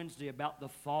last Wednesday about the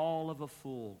fall of a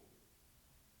fool.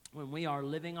 When we are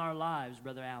living our lives,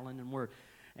 Brother Allen,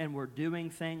 and we're doing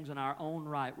things in our own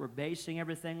right, we're basing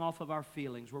everything off of our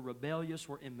feelings, we're rebellious,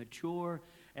 we're immature,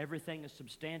 everything is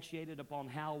substantiated upon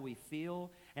how we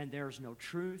feel, and there's no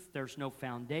truth, there's no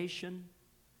foundation.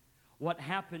 What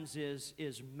happens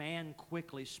is man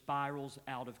quickly spirals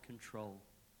out of control.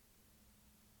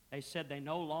 They said they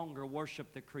no longer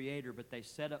worship the Creator, but they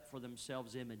set up for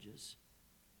themselves images.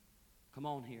 Come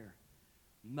on here.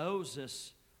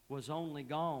 Moses was only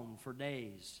gone for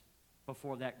days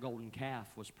before that golden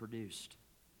calf was produced.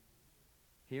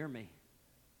 Hear me.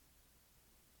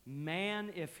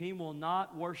 Man, if he will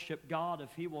not worship God,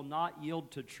 if he will not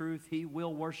yield to truth, he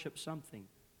will worship something.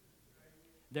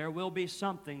 There will be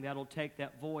something that will take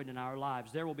that void in our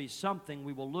lives. There will be something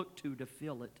we will look to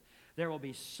fill it. There will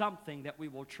be something that we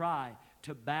will try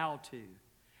to bow to.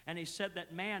 And he said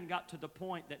that man got to the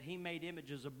point that he made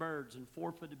images of birds and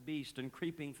four-footed beasts and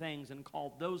creeping things and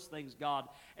called those things God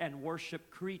and worshiped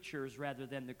creatures rather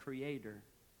than the Creator.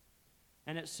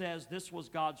 And it says this was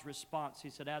God's response.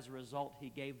 He said, as a result, he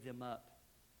gave them up.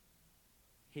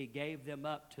 He gave them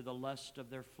up to the lust of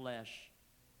their flesh.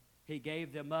 He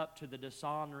gave them up to the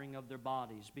dishonoring of their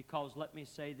bodies. Because let me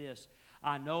say this,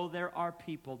 I know there are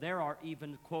people, there are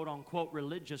even quote-unquote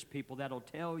religious people that will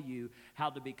tell you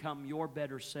how to become your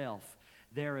better self.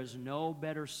 There is no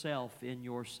better self in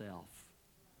yourself.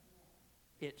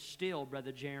 It still,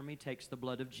 Brother Jeremy, takes the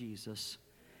blood of Jesus.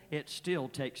 It still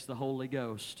takes the Holy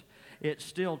Ghost. It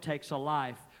still takes a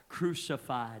life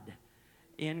crucified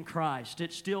in Christ.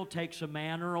 It still takes a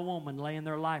man or a woman laying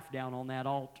their life down on that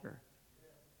altar.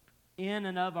 In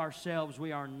and of ourselves,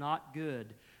 we are not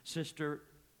good. Sister,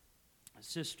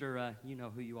 you know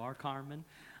who you are, Carmen.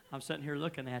 I'm sitting here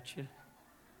looking at you.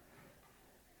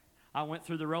 I went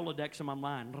through the Rolodex in my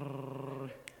mind.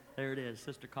 There it is,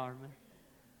 Sister Carmen.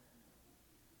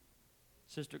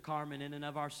 Sister Carmen, in and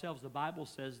of ourselves, the Bible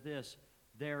says this,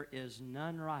 there is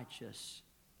none righteous,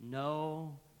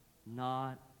 no,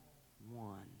 not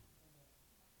one.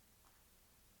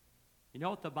 You know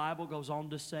what the Bible goes on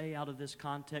to say out of this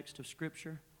context of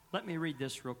Scripture? Let me read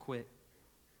this real quick.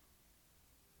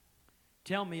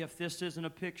 Tell me if this isn't a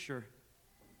picture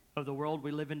of the world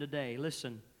we live in today.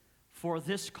 Listen, for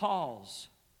this cause,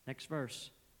 next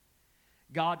verse,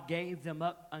 God gave them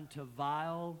up unto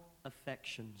vile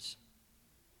affections.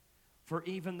 For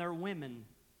even their women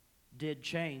did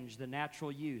change the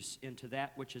natural use into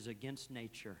that which is against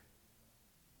nature.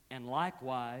 And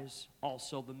likewise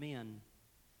also the men,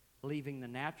 leaving the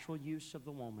natural use of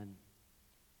the woman,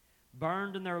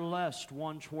 burned in their lust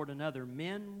one toward another,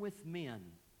 men with men,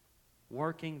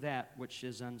 working that which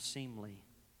is unseemly,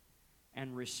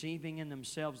 and receiving in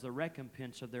themselves the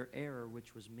recompense of their error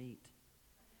which was meet.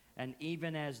 And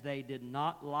even as they did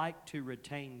not like to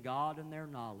retain God in their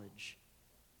knowledge,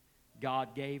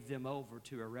 God gave them over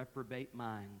to a reprobate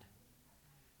mind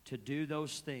to do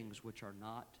those things which are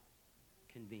not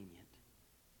convenient.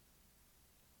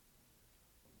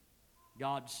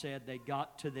 God said they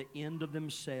got to the end of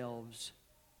themselves,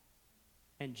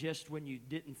 and just when you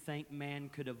didn't think man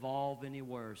could evolve any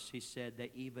worse, he said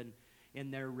that even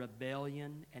in their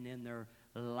rebellion and in their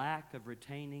lack of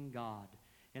retaining God,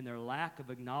 in their lack of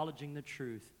acknowledging the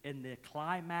truth, in the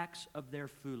climax of their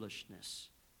foolishness,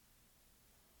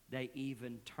 they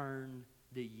even turned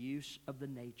the use of the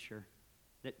nature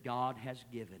that God has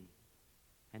given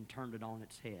and turned it on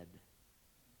its head.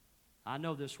 I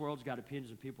know this world's got opinions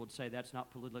and people would say that's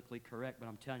not politically correct, but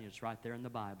I'm telling you, it's right there in the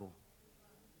Bible.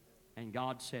 And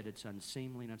God said it's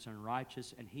unseemly and it's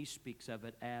unrighteous, and He speaks of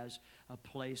it as a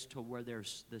place to where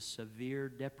there's the severe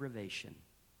deprivation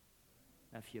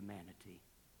of humanity.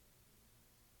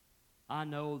 I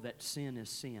know that sin is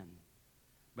sin,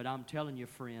 but I'm telling you,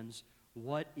 friends,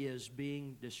 what is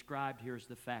being described here is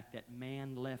the fact that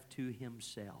man left to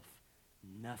himself,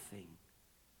 nothing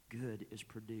good is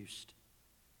produced.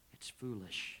 It's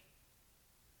foolish.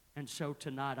 And so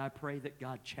tonight I pray that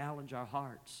God challenge our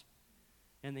hearts.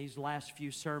 In these last few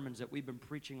sermons that we've been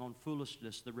preaching on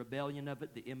foolishness, the rebellion of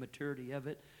it, the immaturity of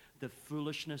it, the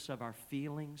foolishness of our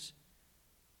feelings,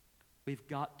 we've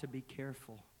got to be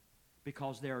careful,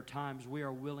 because there are times we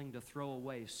are willing to throw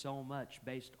away so much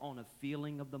based on a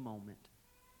feeling of the moment,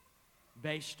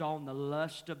 based on the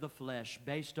lust of the flesh,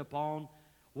 based upon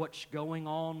what's going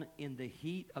on in the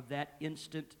heat of that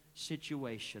instant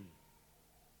situation.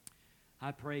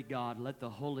 I pray, God, let the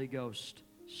Holy Ghost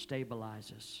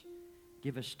stabilize us.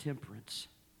 Give us temperance.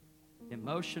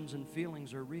 Emotions and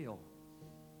feelings are real,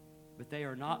 but they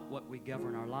are not what we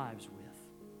govern our lives with.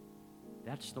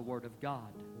 That's the Word of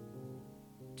God.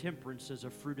 Temperance is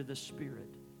a fruit of the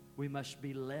Spirit. We must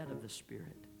be led of the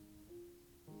Spirit.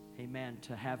 Amen.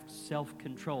 To have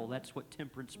self-control. That's what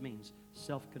temperance means.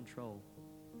 Self-control.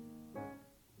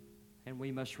 And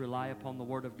we must rely upon the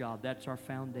Word of God. That's our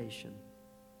foundation.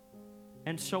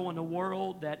 And so in a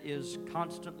world that is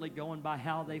constantly going by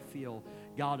how they feel,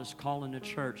 God is calling the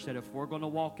church that if we're going to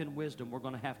walk in wisdom, we're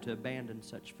going to have to abandon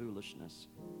such foolishness.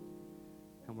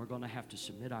 And we're going to have to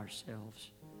submit ourselves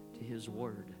to His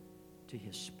Word, to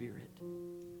His Spirit.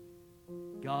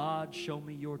 God, show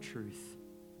me your truth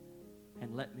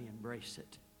and let me embrace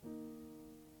it.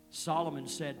 Solomon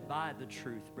said, buy the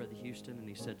truth, Brother Houston, and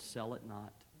he said, sell it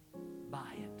not.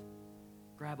 Buy it.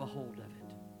 Grab a hold of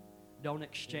it. Don't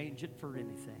exchange it for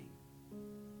anything.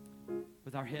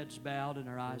 With our heads bowed and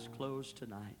our eyes closed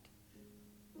tonight,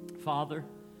 Father,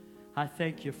 I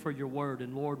thank you for your word.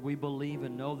 And Lord, we believe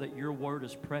and know that your word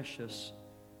is precious.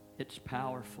 It's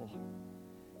powerful.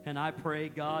 And I pray,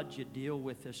 God, you deal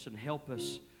with us and help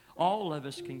us. All of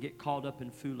us can get caught up in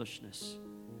foolishness.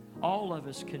 All of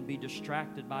us can be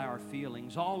distracted by our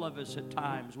feelings. All of us at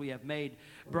times, we have made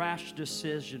brash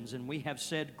decisions and we have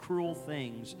said cruel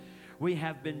things. We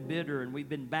have been bitter and we've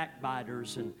been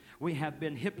backbiters and we have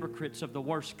been hypocrites of the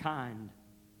worst kind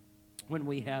when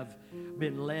we have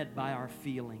been led by our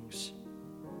feelings.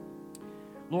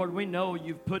 Lord, we know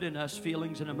you've put in us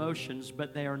feelings and emotions,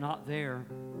 but they are not there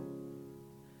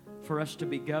for us to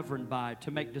be governed by,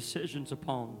 to make decisions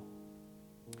upon,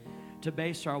 to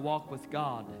base our walk with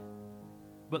God.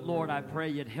 But Lord, I pray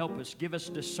you'd help us. Give us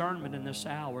discernment in this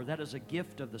hour. That is a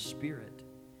gift of the Spirit.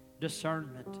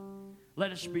 Discernment.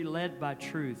 Let us be led by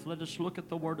truth. Let us look at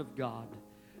the Word of God.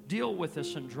 Deal with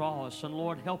us and draw us. And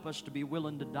Lord, help us to be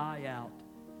willing to die out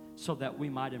so that we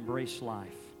might embrace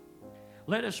life.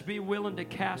 Let us be willing to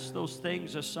cast those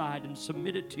things aside and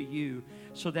submit it to you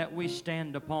so that we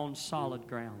stand upon solid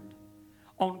ground.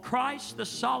 On Christ, the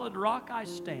solid rock, I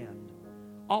stand.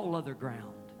 All other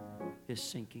ground is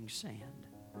sinking sand.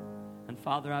 And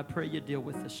Father, I pray you deal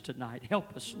with us tonight.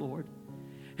 Help us, Lord.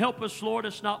 Help us, Lord.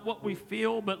 It's not what we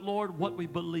feel, but Lord, what we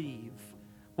believe.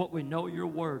 What we know your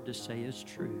word to say is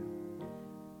true.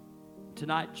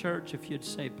 Tonight, church, if you'd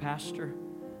say, Pastor,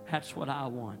 that's what I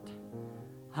want.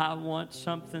 I want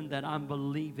something that I'm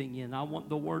believing in. I want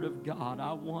the Word of God.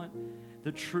 I want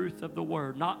the truth of the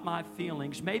Word, not my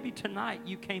feelings. Maybe tonight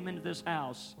you came into this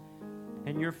house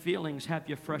and your feelings have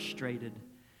you frustrated.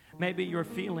 Maybe your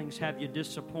feelings have you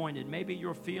disappointed. Maybe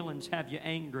your feelings have you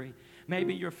angry.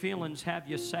 Maybe your feelings have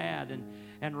you sad.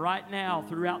 And right now,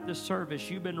 throughout this service,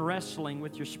 you've been wrestling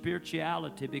with your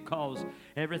spirituality because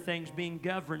everything's being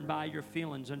governed by your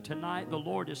feelings. And tonight, the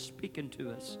Lord is speaking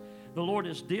to us. The Lord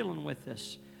is dealing with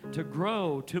us to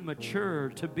grow, to mature,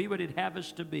 to be what He'd have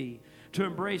us to be, to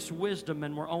embrace wisdom.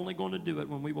 And we're only going to do it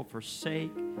when we will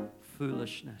forsake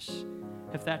foolishness.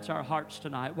 If that's our hearts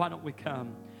tonight, why don't we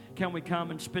come? Can we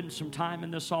come and spend some time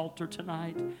in this altar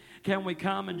tonight? Can we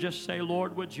come and just say,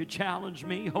 Lord, would you challenge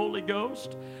me? Holy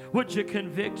Ghost, would you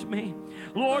convict me?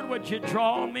 Lord, would you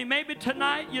draw me? Maybe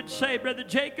tonight you'd say, Brother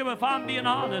Jacob, if I'm being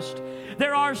honest,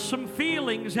 there are some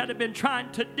feelings that have been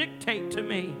trying to dictate to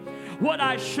me what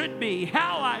I should be,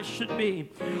 how I should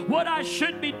be, what I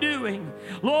should be doing.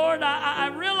 Lord, I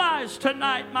realize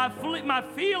tonight my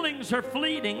feelings are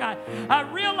fleeting. I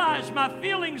realize my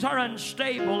feelings are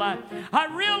unstable. I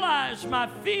realize my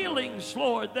feelings,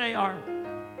 Lord, they are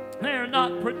They're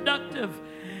not productive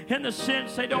in the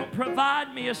sense they don't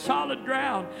provide me a solid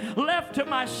ground. Left to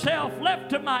myself, left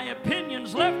to my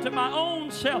opinions, left to my own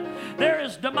self, there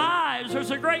is demise.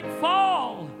 There's a great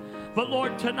fall. But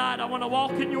Lord, tonight I want to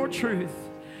walk in your truth.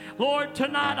 Lord,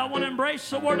 tonight I want to embrace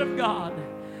the Word of God.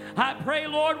 I pray,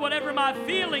 Lord, whatever my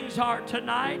feelings are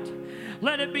tonight,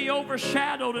 let it be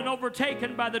overshadowed and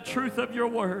overtaken by the truth of your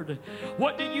Word.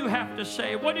 What do you have to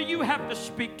say? What do you have to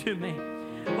speak to me?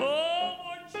 Oh,